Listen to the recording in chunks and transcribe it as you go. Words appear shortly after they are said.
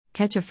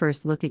Catch a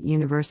first look at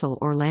Universal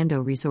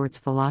Orlando Resort's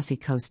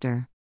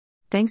VelociCoaster.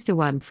 Thanks to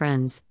WAM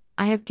Friends,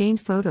 I have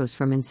gained photos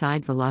from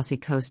inside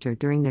VelociCoaster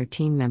during their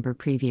team member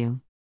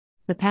preview.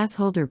 The pass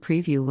holder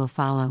preview will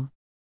follow.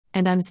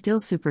 And I'm still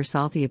super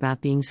salty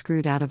about being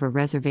screwed out of a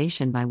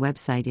reservation by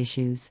website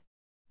issues.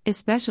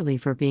 Especially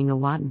for being a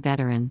WAM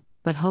veteran,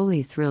 but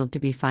wholly thrilled to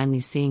be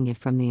finally seeing it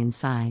from the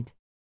inside.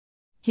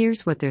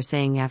 Here's what they're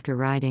saying after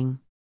riding.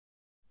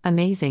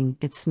 Amazing,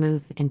 it's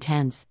smooth,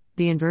 intense,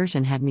 the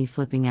inversion had me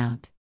flipping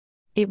out.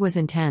 It was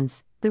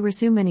intense, there were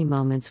so many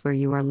moments where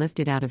you are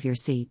lifted out of your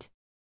seat.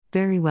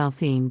 Very well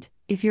themed,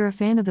 if you're a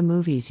fan of the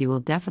movies you will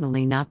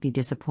definitely not be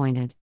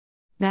disappointed.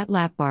 That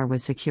lap bar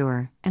was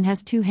secure, and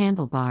has 2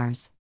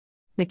 handlebars.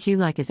 The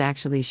queue is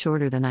actually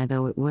shorter than I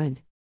thought it would.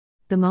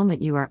 The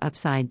moment you are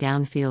upside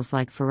down feels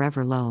like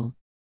forever lol.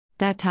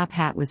 That top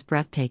hat was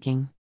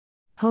breathtaking.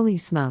 Holy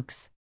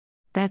smokes.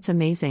 That's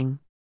amazing.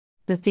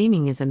 The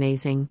theming is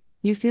amazing,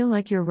 you feel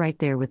like you're right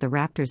there with the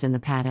Raptors in the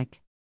paddock.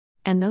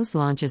 And those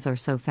launches are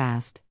so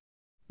fast.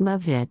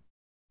 Loved it.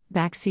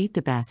 Backseat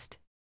the best.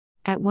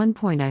 At one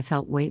point I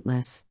felt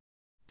weightless.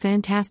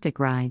 Fantastic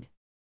ride.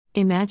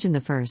 Imagine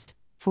the first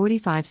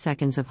 45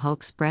 seconds of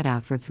Hulk spread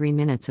out for 3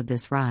 minutes of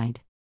this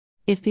ride.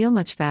 It feel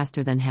much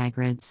faster than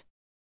Hagrid's.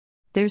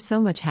 There's so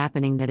much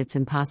happening that it's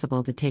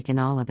impossible to take in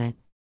all of it.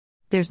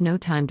 There's no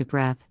time to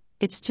breath,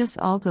 it's just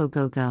all go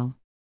go go.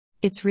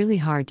 It's really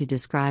hard to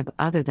describe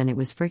other than it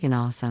was friggin'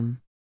 awesome.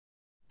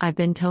 I've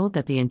been told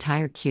that the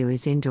entire queue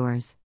is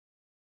indoors.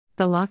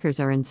 The lockers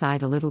are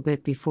inside a little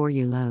bit before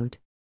you load.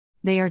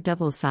 They are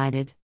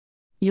double-sided.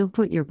 You'll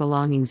put your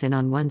belongings in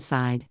on one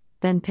side,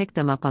 then pick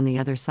them up on the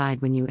other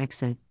side when you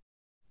exit.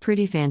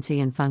 Pretty fancy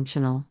and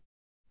functional.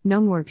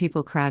 No more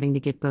people crowding to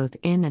get both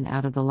in and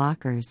out of the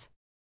lockers.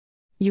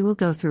 You will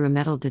go through a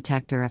metal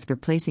detector after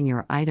placing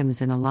your items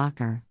in a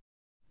locker.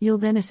 You'll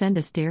then ascend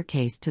a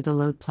staircase to the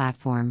load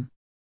platform.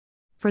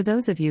 For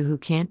those of you who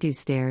can't do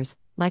stairs,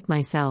 like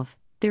myself,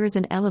 there is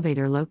an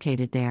elevator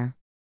located there.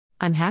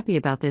 I'm happy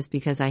about this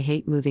because I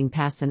hate moving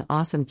past an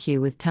awesome queue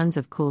with tons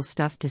of cool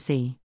stuff to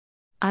see.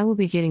 I will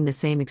be getting the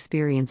same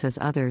experience as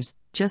others,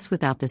 just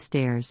without the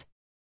stairs.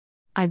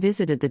 I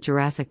visited the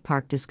Jurassic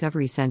Park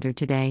Discovery Center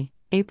today,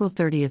 April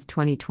 30,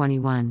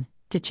 2021,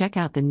 to check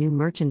out the new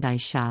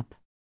merchandise shop.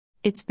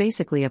 It's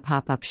basically a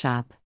pop-up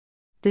shop.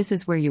 This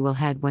is where you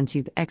will head once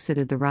you've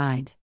exited the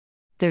ride.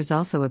 There's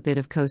also a bit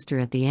of coaster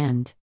at the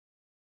end.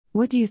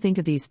 What do you think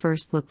of these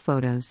first look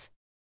photos?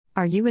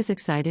 Are you as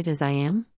excited as I am?